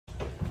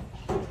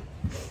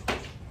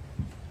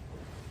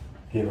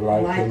Give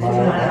light to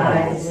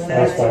my eyes,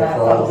 lest I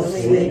fall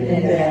asleep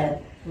in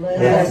bed.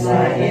 Lest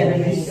my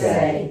enemies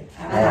say,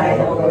 I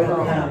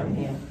overcome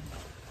him.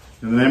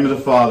 In the name of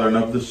the Father, and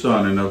of the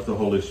Son, and of the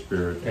Holy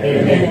Spirit.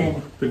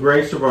 Amen. The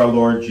grace of our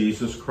Lord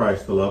Jesus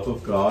Christ, the love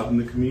of God, and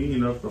the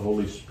communion of the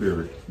Holy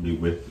Spirit be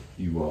with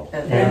you all.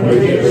 And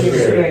with your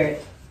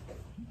spirit.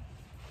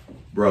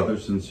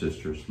 Brothers and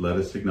sisters, let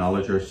us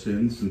acknowledge our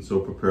sins and so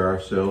prepare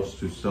ourselves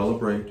to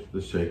celebrate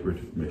the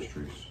sacred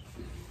mysteries.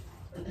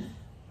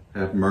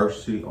 Have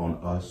mercy on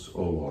us,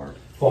 O Lord.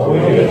 For we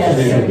have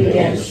sinned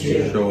against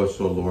you. Show us,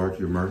 O Lord,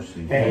 your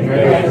mercy. And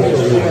grant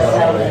us your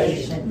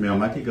salvation. May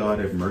Almighty God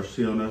have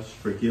mercy on us,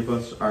 forgive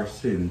us our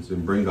sins,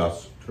 and bring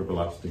us to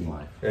everlasting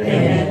life.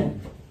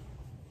 Amen.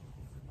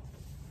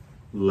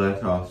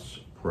 Let us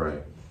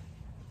pray.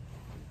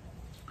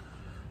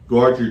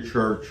 Guard your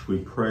church, we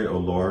pray, O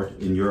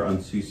Lord, in your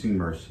unceasing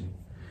mercy.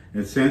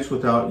 And since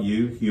without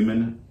you,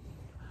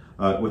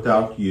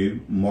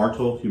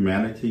 mortal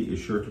humanity is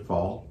sure to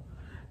fall,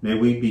 may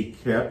we be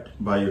kept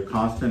by your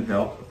constant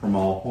help from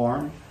all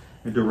harm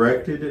and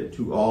directed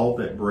to all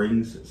that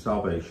brings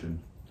salvation.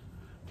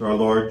 Through our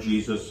Lord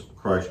Jesus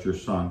Christ, your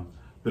Son,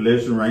 who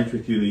lives and reigns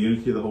with you in the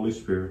unity of the Holy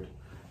Spirit,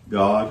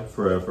 God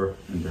forever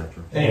and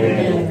ever.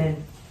 Amen.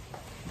 Amen.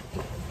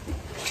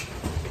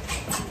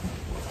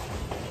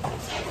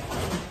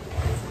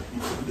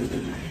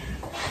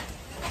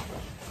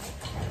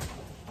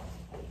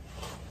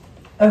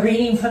 A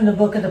reading from the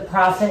book of the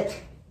prophet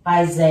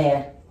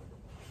Isaiah.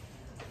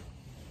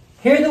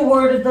 Hear the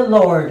word of the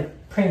Lord,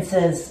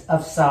 princes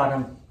of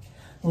Sodom.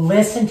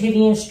 Listen to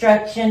the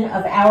instruction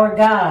of our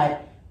God,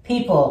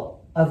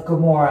 people of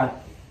Gomorrah.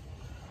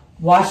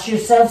 Wash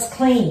yourselves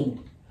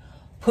clean.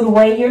 Put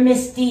away your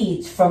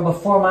misdeeds from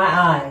before my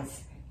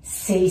eyes.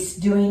 Cease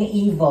doing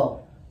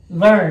evil.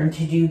 Learn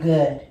to do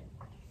good.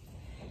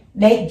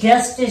 Make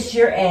justice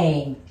your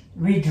aim.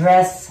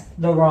 Redress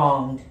the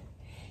wronged.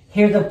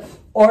 Hear the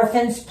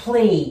orphan's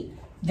plea.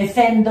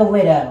 Defend the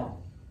widow.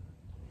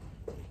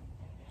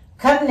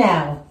 Come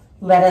now,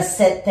 let us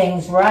set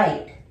things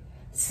right,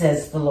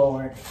 says the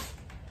Lord.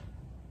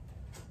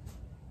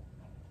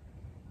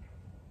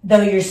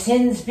 Though your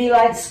sins be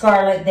like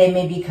scarlet, they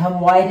may become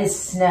white as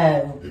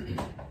snow.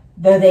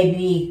 Though they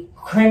be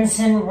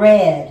crimson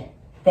red,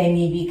 they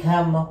may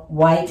become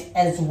white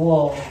as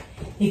wool.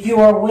 If you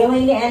are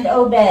willing and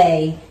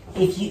obey,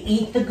 if you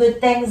eat the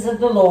good things of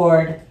the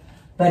Lord,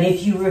 but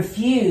if you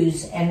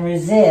refuse and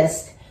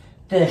resist,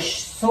 the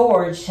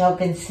sword shall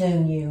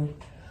consume you.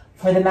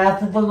 For the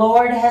mouth of the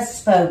Lord has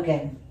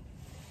spoken.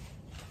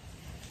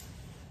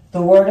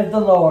 The word of the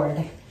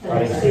Lord.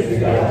 Thanks be to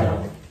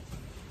God.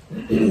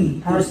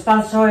 A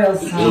responsorial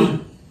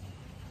psalm.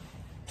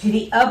 To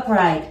the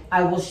upright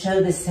I will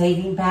show the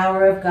saving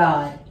power of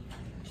God.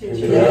 To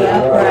the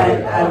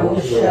upright I will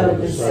show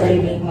the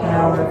saving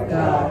power of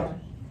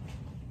God.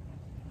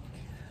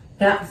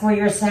 Not for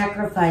your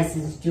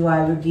sacrifices do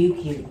I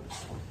rebuke you,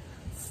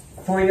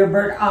 for your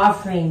burnt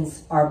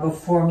offerings are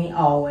before me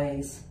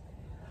always.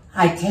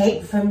 I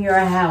take from your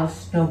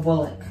house no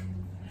bullock,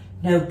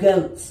 no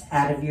goats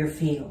out of your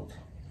field.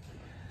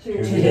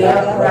 To the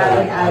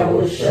upright I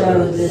will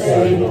show the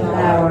saving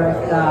power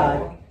of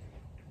God.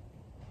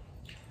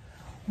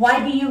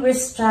 Why do you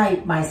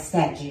recite my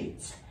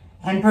statutes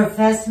and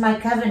profess my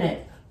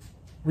covenant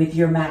with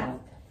your mouth,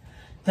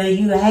 though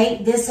you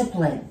hate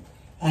discipline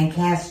and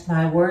cast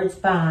my words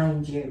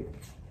behind you?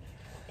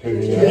 To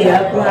the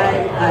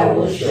upright I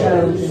will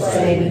show the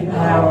saving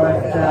power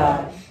of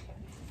God.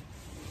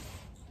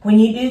 When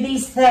you do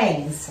these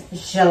things,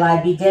 shall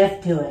I be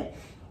deaf to it?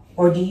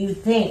 Or do you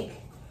think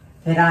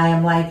that I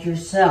am like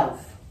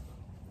yourself?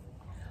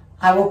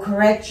 I will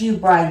correct you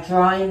by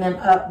drawing them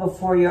up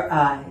before your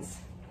eyes.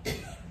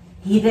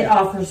 He that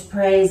offers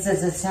praise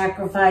as a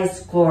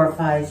sacrifice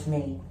glorifies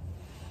me.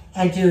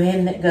 And to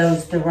him that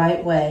goes the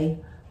right way,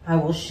 I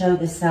will show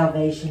the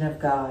salvation of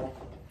God.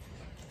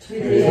 To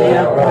the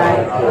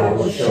upright I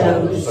will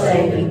show the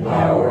saving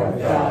power of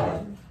God.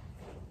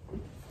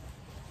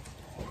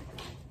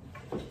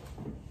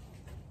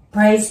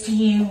 Praise to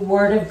you,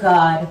 Word of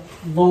God,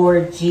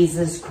 Lord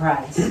Jesus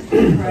Christ.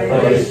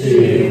 Praise to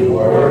you,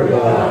 Word of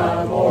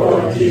God,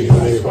 Lord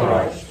Jesus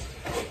Christ.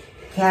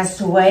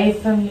 Cast away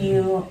from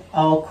you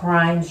all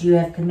crimes you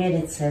have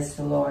committed, says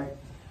the Lord,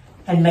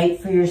 and make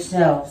for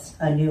yourselves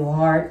a new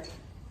heart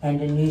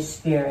and a new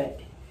spirit.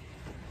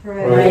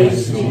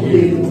 Praise to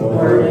you,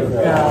 Word of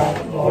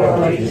God,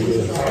 Lord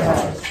Jesus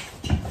Christ.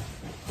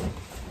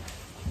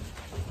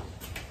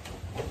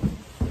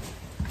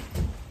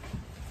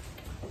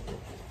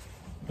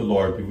 The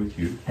Lord be with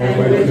you. And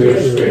with your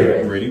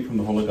spirit. A reading from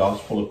the Holy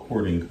Gospel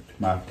according to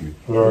Matthew.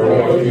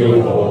 Glory to you,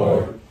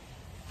 Lord.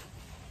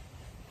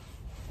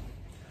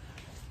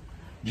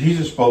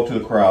 Jesus spoke to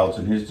the crowds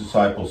and his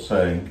disciples,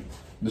 saying,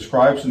 The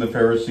scribes and the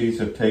Pharisees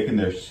have taken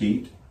their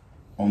seat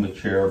on the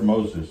chair of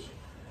Moses.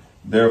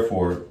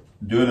 Therefore,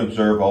 do and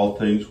observe all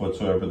things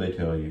whatsoever they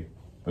tell you,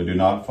 but do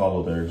not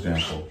follow their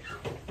example.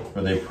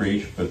 For they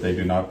preach, but they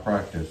do not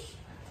practice.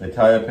 They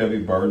tie up heavy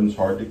burdens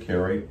hard to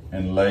carry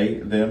and lay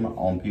them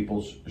on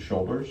people's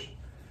shoulders,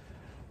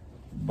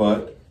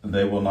 but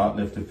they will not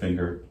lift a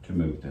finger to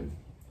move them.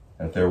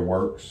 That their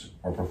works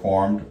are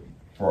performed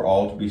for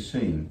all to be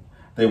seen.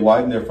 They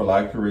widen their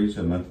phylacteries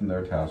and lengthen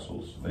their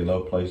tassels. They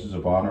love places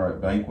of honor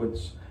at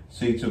banquets,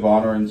 seats of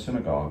honor in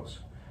synagogues,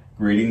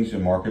 greetings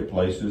in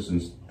marketplaces,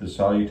 and the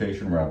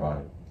salutation,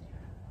 Rabbi.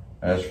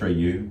 As for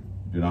you,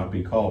 do not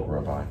be called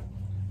Rabbi.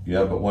 You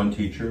have but one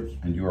teacher,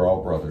 and you are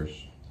all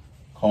brothers.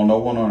 Call no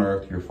one on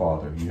earth your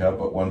father. You have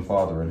but one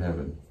Father in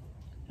heaven.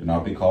 Do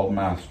not be called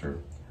Master.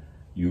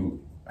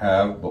 You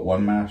have but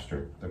one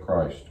Master, the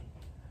Christ.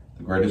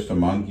 The greatest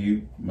among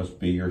you must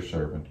be your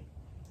servant.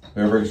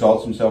 Whoever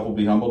exalts himself will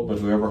be humbled, but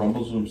whoever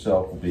humbles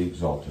himself will be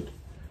exalted.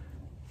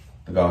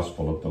 The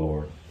Gospel of the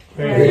Lord.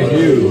 Praise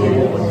you,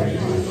 Lord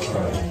Jesus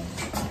Christ.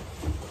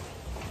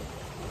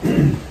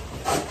 Good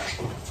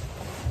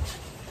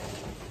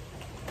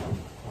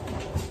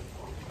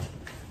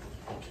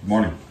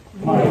morning.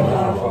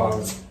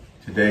 Morning.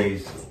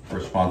 Today's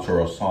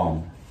responsorial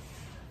psalm,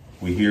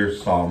 we hear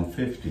Psalm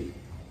 50.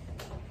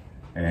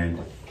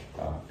 And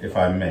if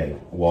I may,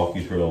 walk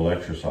you through a little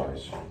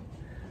exercise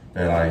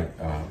that I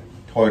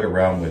toyed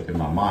around with in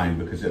my mind,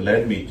 because it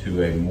led me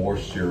to a more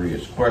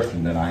serious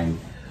question than I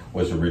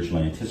was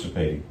originally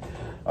anticipating.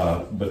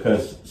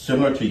 Because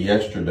similar to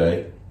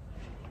yesterday,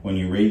 when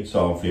you read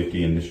Psalm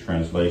 50 in this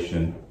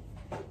translation,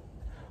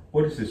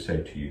 what does it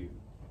say to you?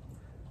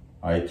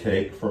 I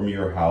take from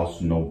your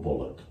house no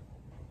bullet.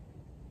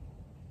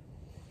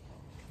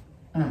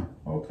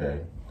 Okay,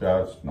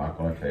 God's not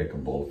going to take a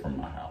bullet from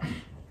my house.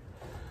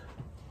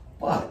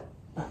 But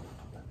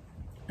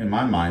in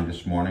my mind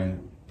this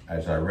morning,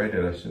 as I read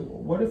it, I said,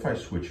 well, what if I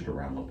switch it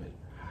around a little bit?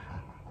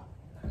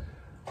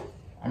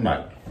 I'm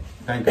not,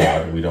 thank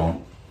God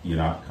you're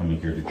not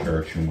coming here to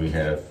church and we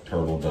have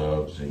turtle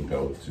doves and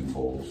goats and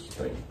bulls.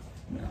 Thank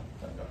God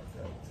for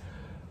that.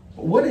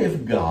 But what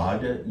if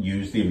God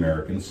used the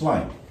American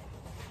slang?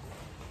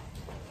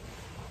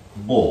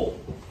 Bull,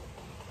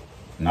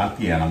 not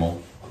the animal,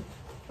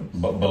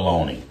 but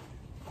baloney.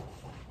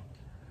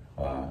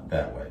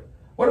 That way.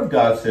 What if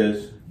God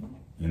says,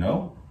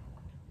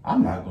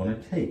 I'm not going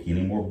to take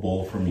any more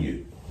bull from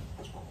you?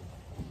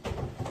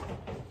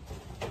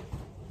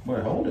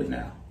 Well, hold it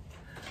now.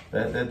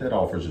 That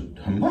offers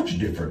a much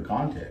different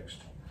context.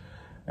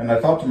 And I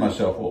thought to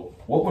myself, well,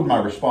 what would my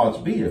response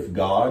be if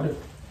God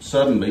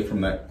suddenly, from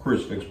that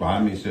crucifix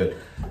behind me, said,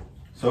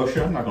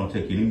 Sosha, I'm not going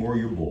to take any more of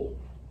your bull?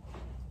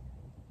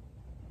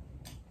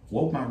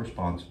 What would my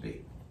response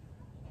be?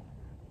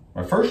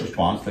 My first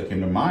response that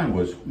came to mind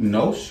was,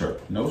 no, sir.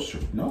 No.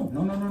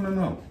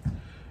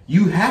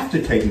 You have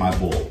to take my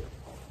bull.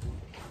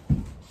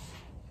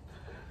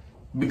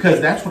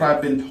 Because that's what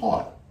I've been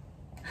taught.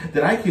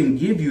 That I can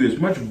give you as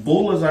much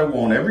bull as I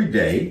want every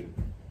day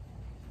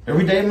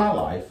of my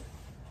life.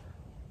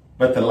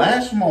 But the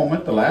last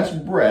moment, the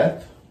last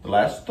breath, the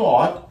last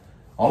thought,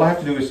 all I have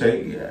to do is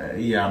say,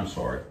 yeah, I'm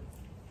sorry.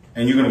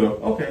 And you're going to go,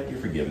 okay,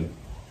 you're forgiven.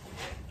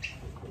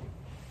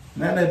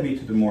 And that led me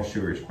to the more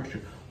serious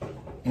question.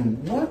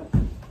 In what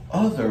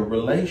other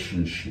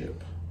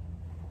relationship,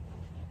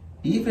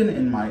 even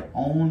in my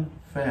own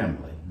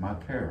family, my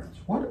parents,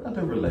 what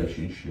other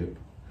relationship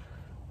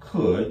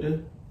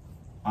could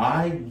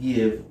I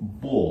give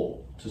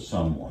bull to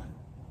someone?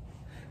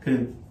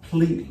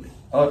 Completely,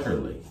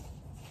 utterly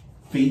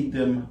feed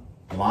them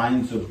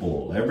lines of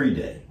bull every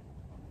day,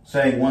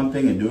 saying one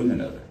thing and doing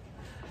another.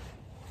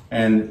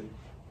 And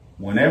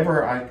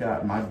whenever I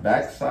got my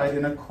backside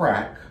in a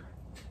crack,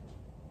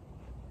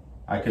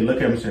 I could look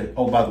at them and say,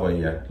 oh, by the way,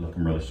 yeah, look,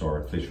 I'm really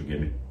sorry. Please forgive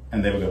me.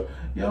 And they would go,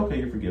 yeah, okay,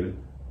 you're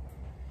forgiven.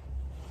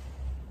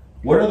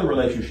 What other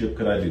relationship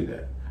could I do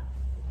that?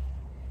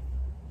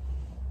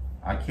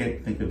 I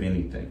can't think of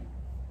anything.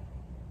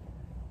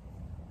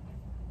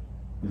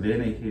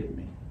 Then it hit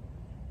me.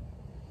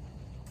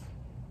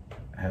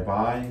 Have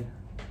I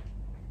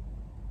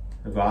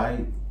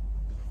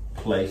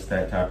placed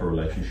that type of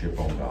relationship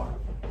on God?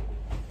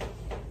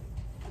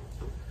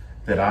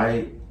 That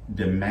I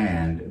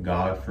demand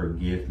God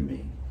forgive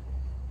me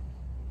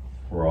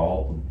for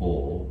all the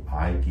bull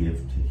I give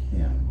to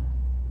him,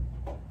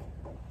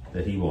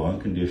 that he will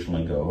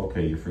unconditionally go,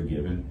 okay, you're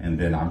forgiven, and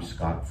then I'm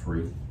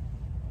scot-free?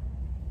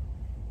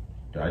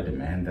 Do I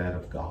demand that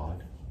of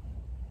God?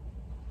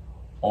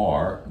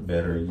 Or,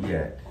 better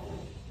yet,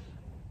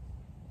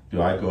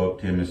 do I go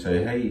up to him and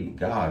say, hey,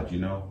 God,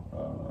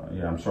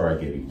 yeah, I'm sorry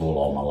I gave you bull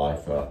all my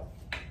life.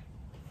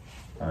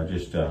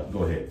 Just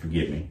go ahead,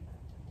 forgive me.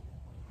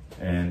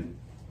 And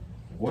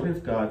what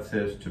if God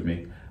says to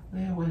me,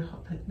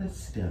 well, let's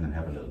sit down and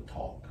have a little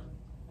talk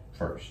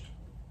first?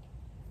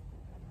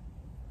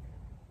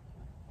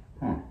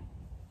 Well,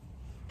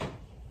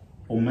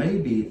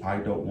 maybe I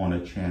don't want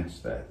to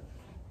chance that.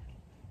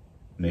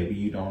 Maybe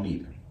you don't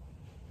either.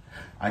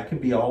 I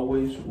could be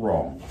always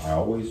wrong. I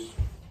always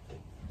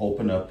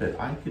open up that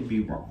I could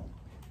be wrong.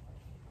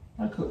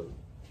 I could.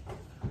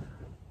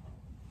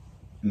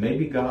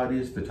 Maybe God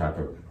is the type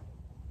of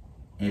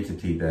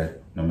entity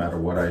that no matter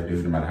what I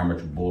do, no matter how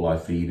much bull I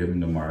feed him,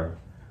 no matter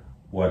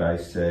what I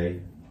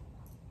say,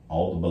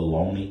 all the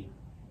baloney,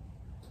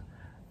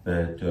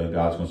 that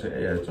God's going to say,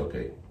 hey, it's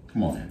okay.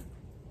 Come on in.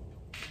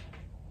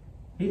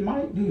 He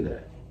might do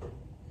that.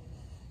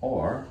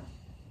 Or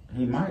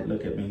he might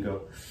look at me and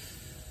go,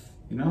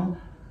 you know,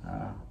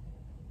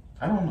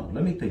 I don't know.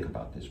 Let me think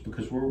about this.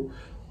 Because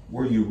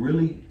were you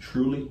really,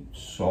 truly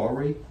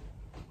sorry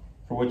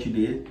for what you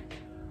did?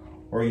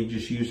 Or are you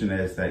just using it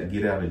as that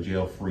get out of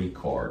jail free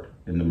card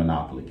in the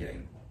Monopoly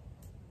game?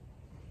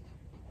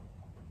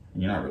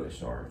 And you're not really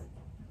sorry.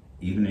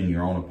 Even in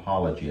your own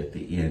apology at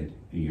the end,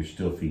 you're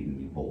still feeding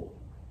me bull.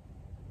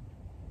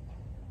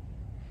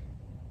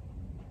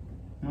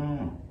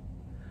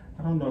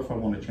 I don't know if I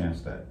want to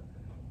chance that.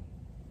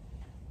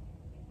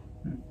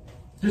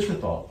 Just a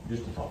thought.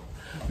 Just a thought.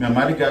 May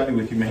Almighty God be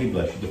with you. May He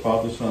bless you. The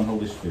Father, Son,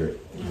 Holy Spirit.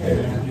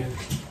 Amen.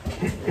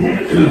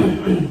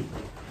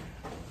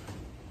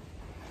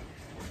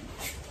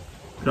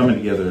 Coming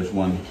together as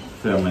one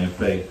family of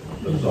faith,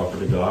 let us offer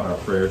to God our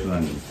prayers and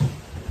our needs.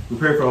 We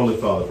pray for Holy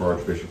Father, for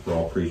Archbishop, for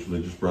all priests,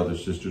 religious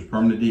brothers, sisters,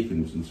 permanent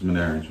deacons, and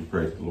seminarians. We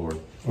pray to the Lord.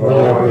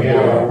 Lord, hear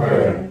our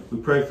prayer. We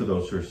pray for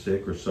those who are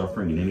sick or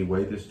suffering in any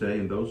way this day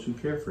and those who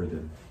care for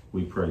them.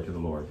 We pray to the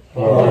Lord.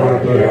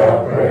 Lord, hear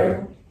our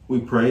prayer. We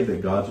pray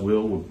that God's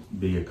will will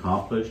be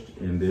accomplished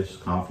in this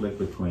conflict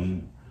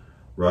between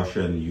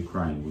Russia and the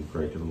Ukraine. We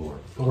pray to the Lord.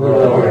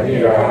 Lord,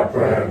 hear our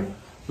prayer.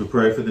 We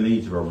pray for the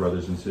needs of our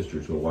brothers and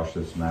sisters who will watch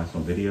this Mass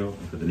on video,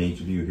 and for the needs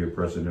of you here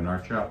present in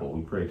our chapel.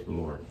 We pray to the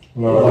Lord.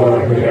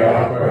 Lord, hear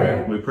our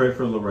prayer. We pray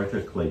for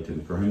Loretta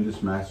Clayton, for whom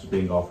this Mass is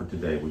being offered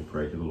today. We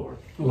pray to the Lord.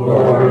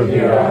 Lord,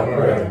 hear our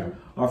prayer.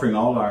 Offering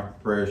all our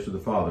prayers to the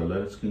Father,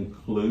 let us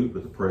conclude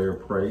with a prayer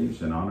of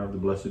praise in honor of the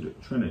Blessed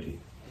Trinity.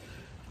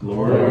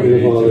 Glory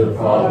be to the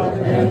Father,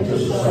 and to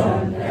the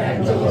Son,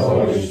 and to the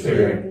Holy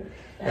Spirit,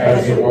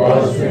 as it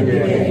was in the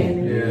beginning,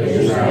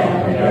 is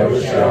now, and ever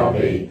shall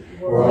be,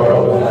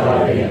 world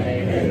without end.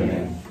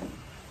 Amen.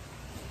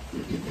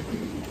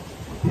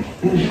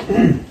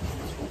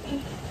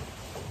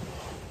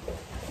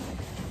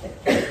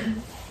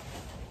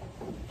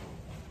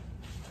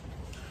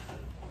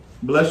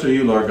 Blessed are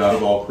you, Lord God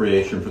of all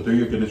creation, for through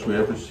your goodness we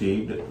have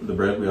received the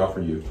bread we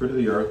offer you. Fruit of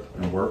the earth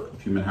and work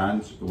of human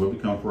hands, it will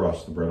become for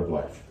us the bread of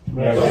life.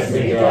 Blessed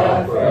be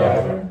God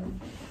forever.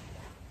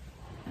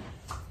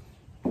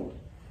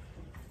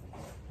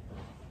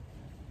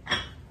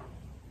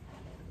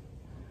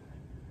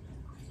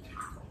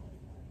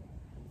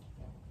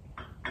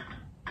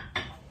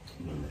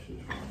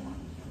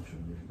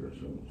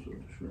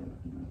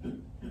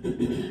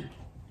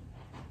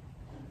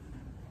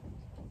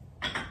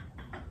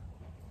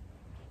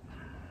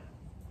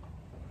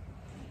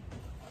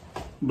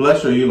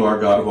 Blessed are you,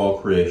 Lord God of all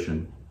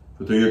creation,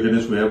 for through your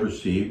goodness we have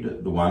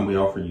received the wine we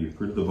offer you.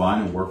 Fruit of the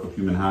vine and work of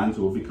human hands,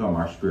 it will become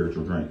our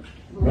spiritual drink.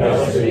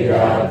 Blessed be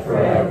God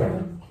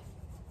forever.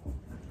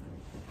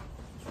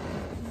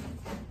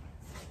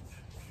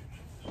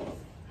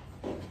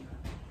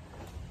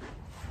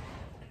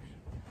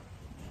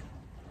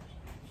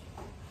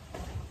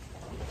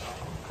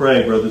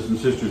 Pray, brothers and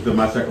sisters, that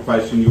my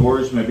sacrifice and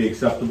yours may be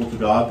acceptable to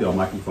God, the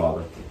Almighty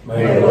Father.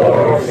 May the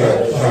Lord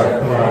accept the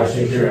sacrifice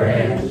at your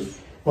hands,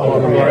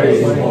 for the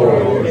praise and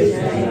glory of his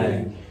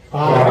name.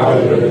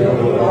 Hallelujah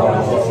to the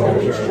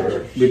Holy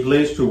Church. Be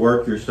pleased to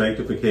work your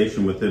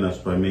sanctification within us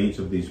by means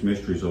of these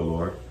mysteries, O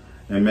Lord,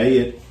 and may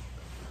it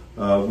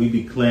we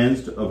be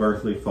cleansed of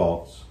earthly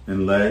faults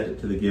and led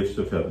to the gifts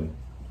of heaven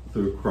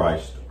through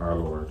Christ our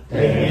Lord.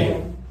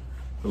 Amen.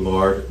 The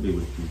Lord be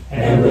with you.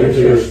 And with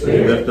your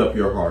spirit. Lift up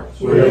your hearts.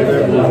 We lift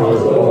up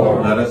the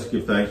Lord. Let us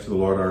give thanks to the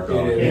Lord our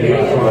God. It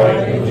is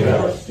right and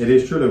just. It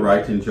is truly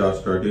right and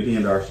just, our duty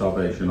and our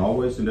salvation,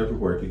 always and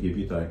everywhere to give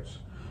you thanks.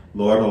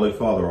 Lord, Holy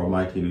Father,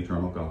 Almighty and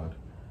eternal God,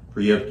 for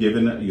you have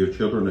given your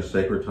children a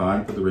sacred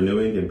time for the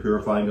renewing and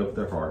purifying of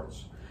their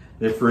hearts.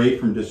 If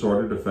freed from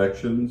disordered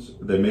affections,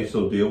 they may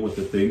so deal with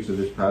the things of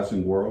this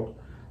passing world,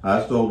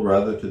 as to hold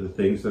rather to the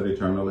things that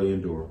eternally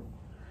endure.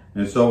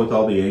 And so with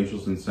all the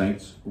angels and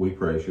saints we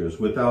praise you, as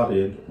without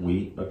end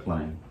we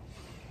acclaim.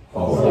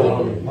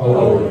 Holy,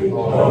 holy,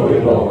 holy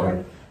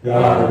Lord,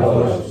 God of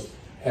hosts,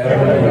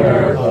 heaven and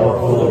earth are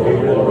full of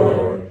your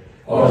glory.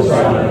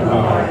 Hosanna in the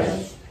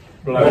highest.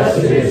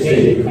 Blessed is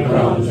he who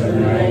comes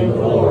in the name of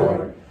the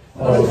Lord.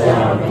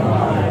 Hosanna in the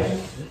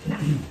highest.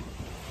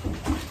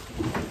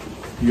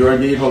 You are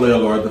indeed holy, O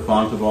Lord, the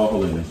fount of all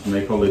holiness.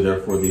 Make holy,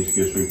 therefore, these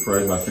gifts, we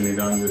pray, by sending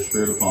down your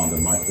Spirit upon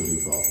them, like the dew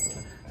fall,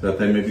 that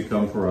they may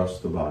become for us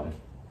the body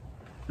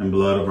and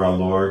blood of our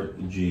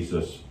Lord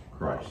Jesus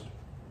Christ.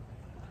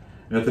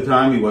 And at the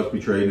time he was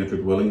betrayed and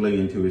entered willingly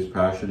into his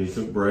passion, he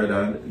took bread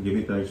and,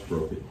 giving thanks,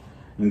 broke it,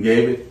 and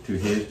gave it to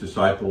his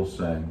disciples,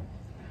 saying,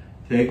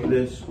 Take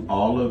this,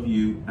 all of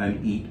you,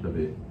 and eat of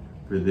it,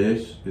 for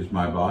this is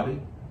my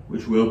body,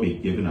 which will be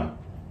given up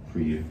for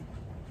you.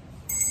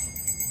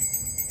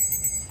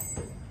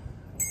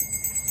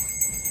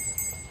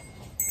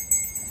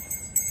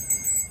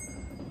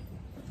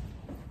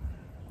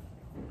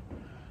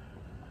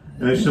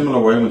 In a similar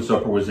way, when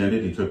supper was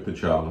ended, he took the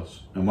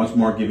chalice, and once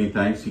more giving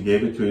thanks, he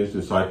gave it to his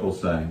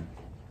disciples, saying,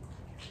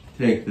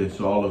 Take this,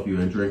 all of you,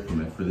 and drink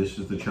from it, for this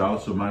is the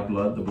chalice of my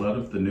blood, the blood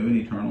of the new and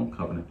eternal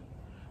covenant,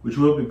 which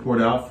will be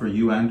poured out for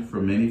you and for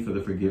many for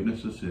the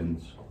forgiveness of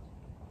sins.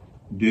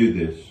 Do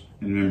this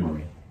in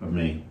memory of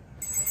me.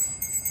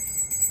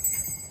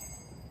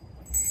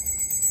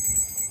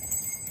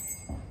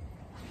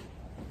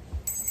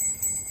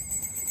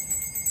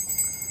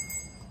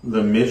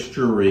 The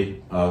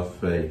mystery of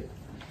faith.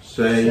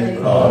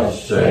 Save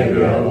us,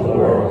 Savior of the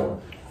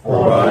world,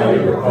 for by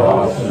your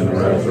cross and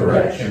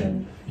resurrection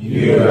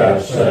you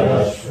have set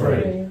us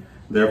free.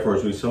 Therefore,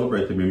 as we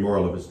celebrate the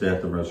memorial of his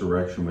death and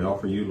resurrection, we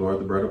offer you, Lord,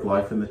 the bread of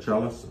life and the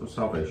chalice of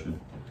salvation,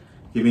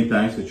 giving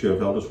thanks that you have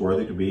held us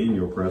worthy to be in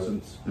your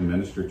presence and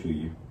minister to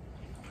you.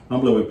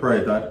 Humbly we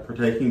pray that,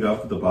 partaking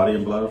of the body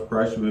and blood of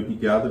Christ, we may be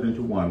gathered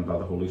into one by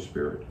the Holy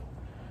Spirit.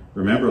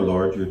 Remember,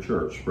 Lord, your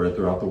church spread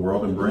throughout the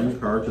world, and bring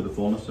her to the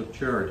fullness of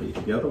charity,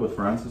 together with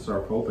Francis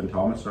our Pope and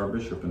Thomas our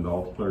Bishop and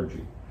all the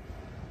clergy.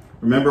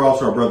 Remember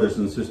also our brothers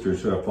and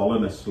sisters who have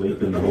fallen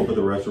asleep in the hope of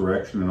the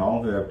resurrection, and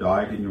all who have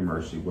died in your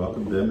mercy.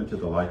 Welcome them into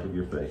the light of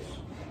your face.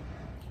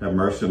 Have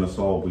mercy on us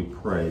all, we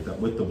pray,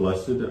 that with the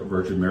Blessed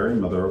Virgin Mary,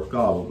 Mother of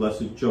God, with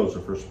blessed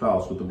Joseph, her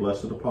spouse, with the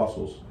blessed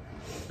apostles,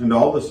 and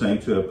all the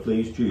saints who have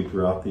pleased you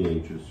throughout the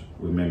ages,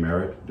 we may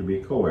merit to be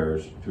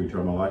co-heirs to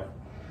eternal life,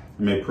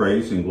 and may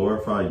praise and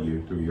glorify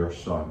you through your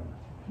Son,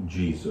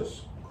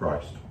 Jesus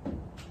Christ.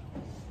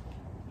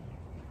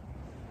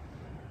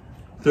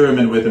 Through him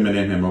and with him and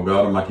in him, O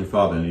God, Almighty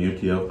Father, in the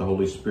unity of the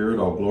Holy Spirit,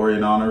 all glory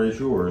and honor is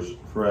yours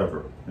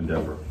forever and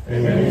ever.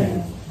 Amen.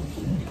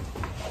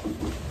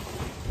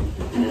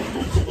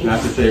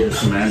 After Savior's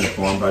command,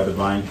 informed by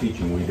divine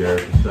teaching, we dare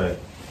to say,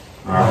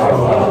 Our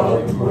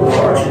Father, who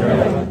art in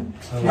heaven,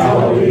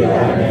 hallowed be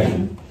thy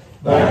name.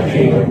 Thy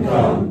kingdom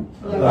come,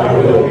 thy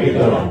will be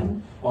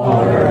done,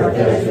 on earth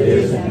as it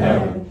is in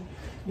heaven.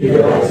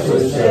 Give us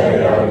this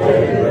day our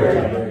daily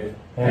bread,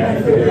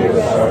 and forgive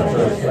us our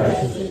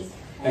trespasses,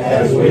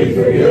 as we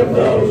forgive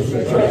those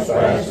who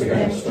trespass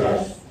against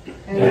us.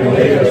 And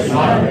lead us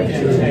not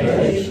into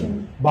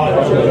temptation,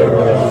 but deliver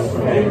us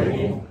from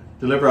evil.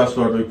 Deliver us,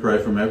 Lord, we pray,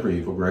 from every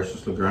evil.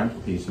 Graciously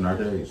grant peace in our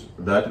days,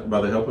 that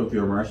by the help of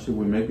your mercy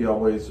we may be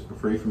always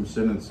free from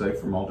sin and safe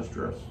from all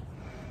distress,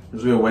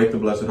 as we await the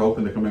blessed hope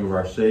and the coming of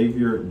our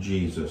Savior,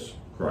 Jesus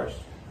Christ.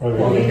 For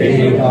the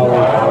kingdom,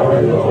 power,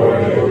 and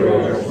glory are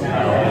yours,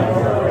 now and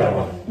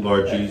forever.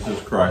 Lord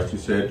Jesus Christ, who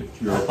said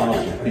to your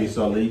apostles, peace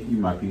I leave you,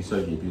 my peace I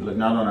give you. Look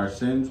not on our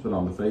sins, but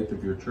on the faith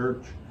of your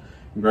church,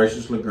 and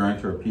graciously grant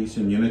her peace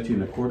and unity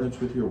in accordance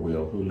with your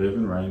will, who live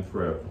and reign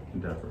forever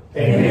and ever.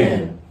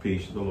 Amen.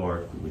 Peace of the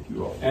Lord be with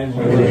you all. And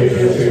with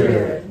your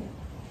spirit.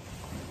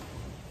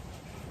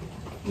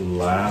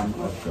 Lamb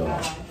of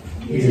God,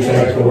 You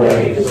take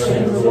away the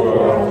sins of the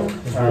world,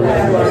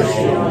 have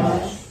mercy on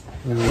us.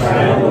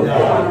 Lamb of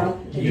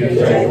God, you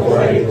take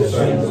away the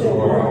sins of the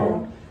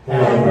world,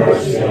 have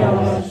mercy on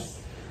us.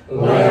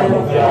 Lamb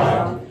of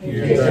God,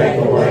 you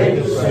take away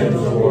the sins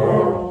of the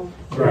world,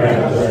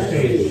 grant us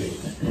peace.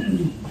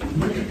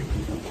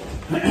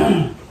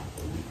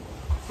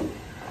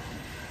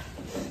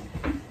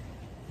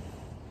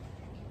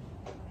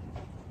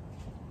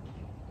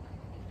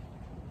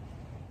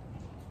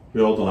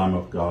 Behold the Lamb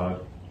of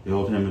God,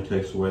 behold him who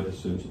takes away the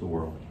sins of the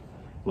world.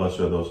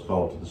 Blessed are those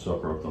called to the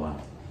supper of the Lamb.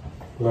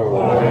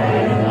 Lord, I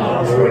am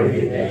not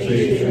worthy that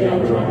you should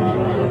enter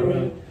my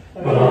room,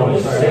 but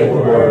only say the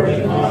word,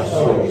 and my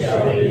soul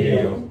shall be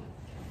healed.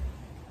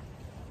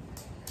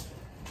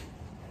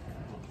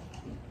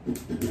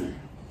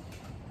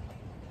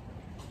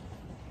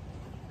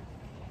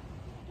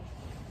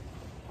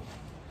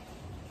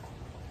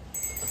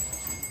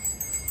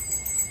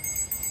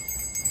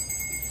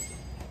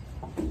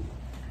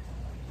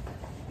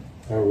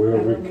 I will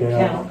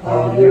recount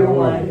all your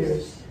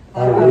wonders.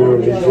 I will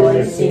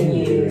rejoice in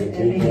you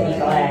and be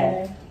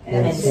glad,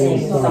 and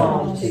sing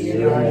songs to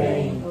your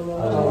name,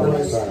 O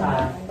Most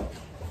High.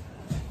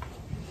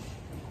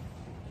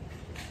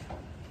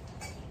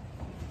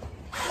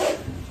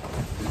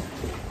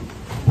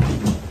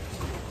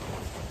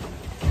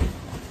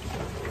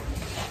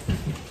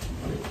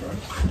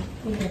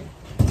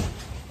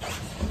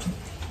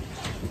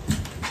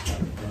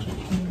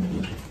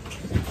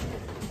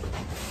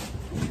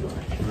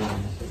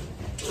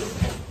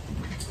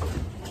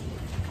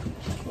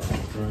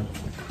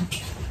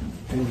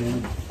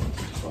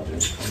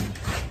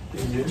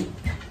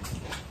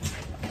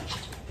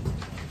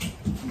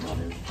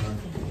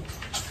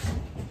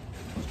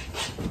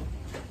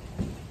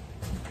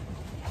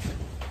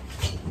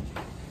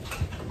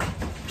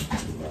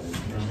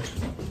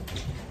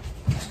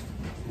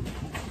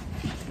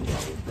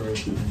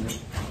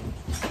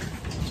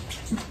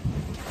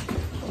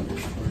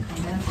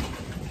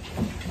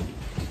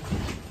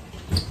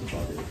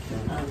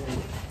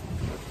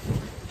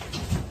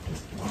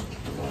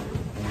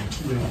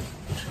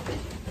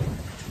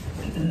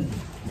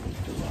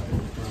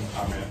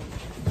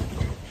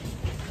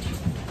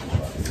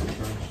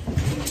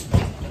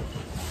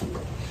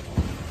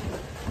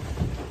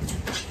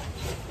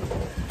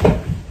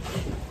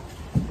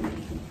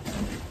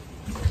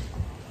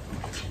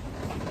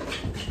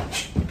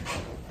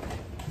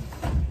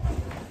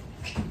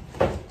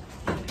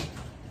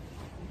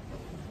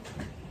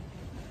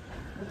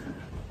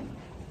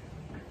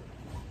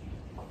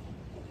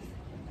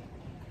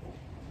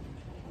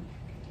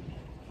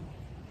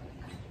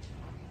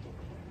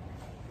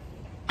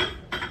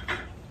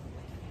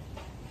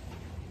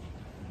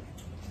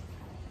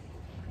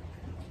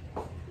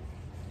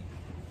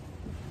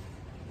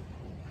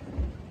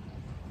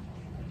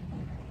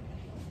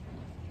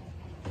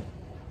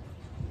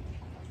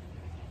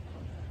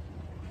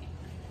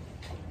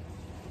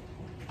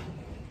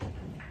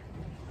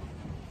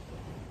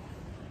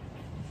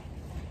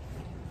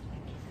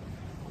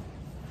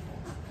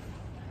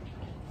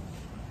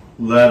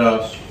 Let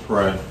us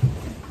pray.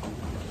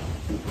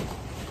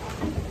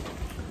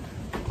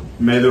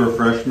 May the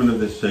refreshment of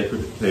this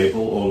sacred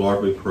table, O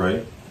Lord, we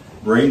pray,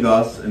 bring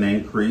us an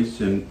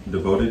increase in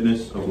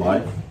devotedness of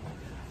life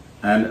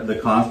and the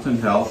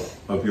constant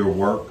health of your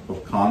work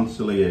of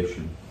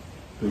conciliation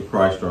through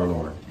Christ our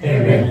Lord.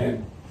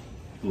 Amen.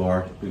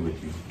 Lord, be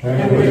with you.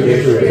 And with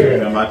your spirit.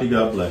 May Almighty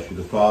God bless you,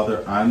 the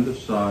Father, and the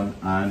Son,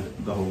 and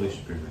the Holy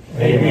Spirit.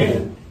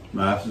 Amen.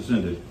 Mass is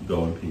ended.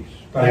 Go in peace.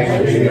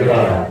 Thanks be to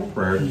God.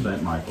 Prayer to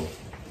St. Michael.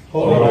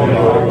 Holy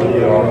Lord, with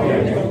your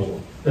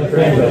archangel,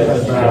 defend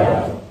us in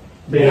battle.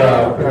 Be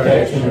our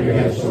protection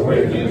against the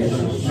wickedness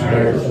and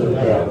snares of the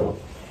devil.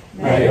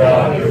 May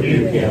God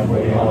rebuke him,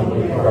 we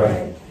humbly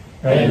pray.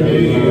 And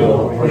do you,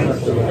 O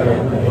Prince of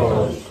heavenly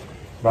hosts,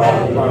 by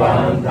the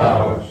divine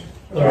powers,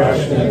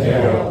 thrust into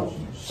hell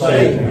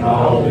Satan and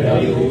all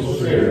the evil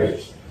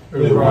spirits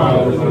who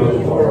roam through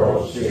the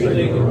world,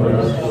 seeking the ruin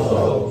of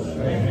souls.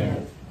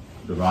 Amen.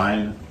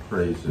 Divine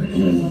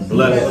praises.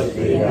 Blessed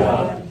be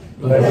God.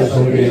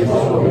 Blessed be his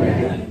holy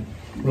name.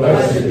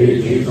 Blessed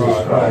be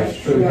Jesus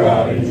Christ, true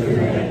God and true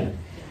man.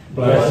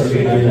 Blessed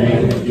be the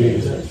name of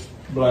Jesus.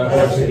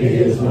 Blessed be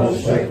his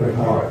most sacred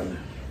heart.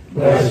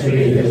 Blessed be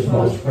his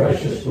most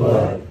precious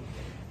blood.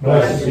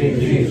 Blessed be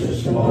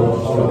Jesus, the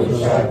most holy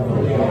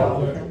sacrament of the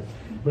altar.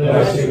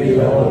 Blessed be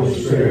the Holy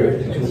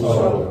Spirit, the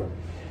Consoler.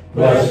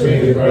 Blessed be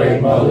the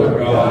great Mother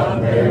of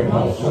God, Mary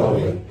most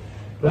holy.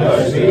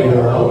 Blessed be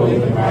her holy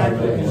and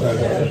immaculate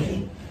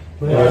conception.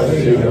 Blessed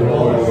be the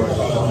Lord's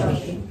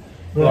Assumption.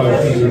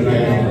 Blessed be the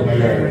name of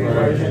Mary,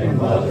 Virgin and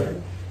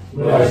Mother.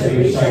 Blessed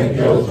be Saint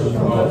Joseph, the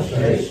most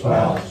chaste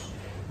spouse.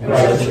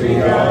 Blessed be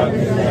God and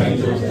his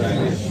angels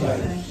and his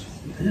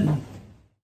saints.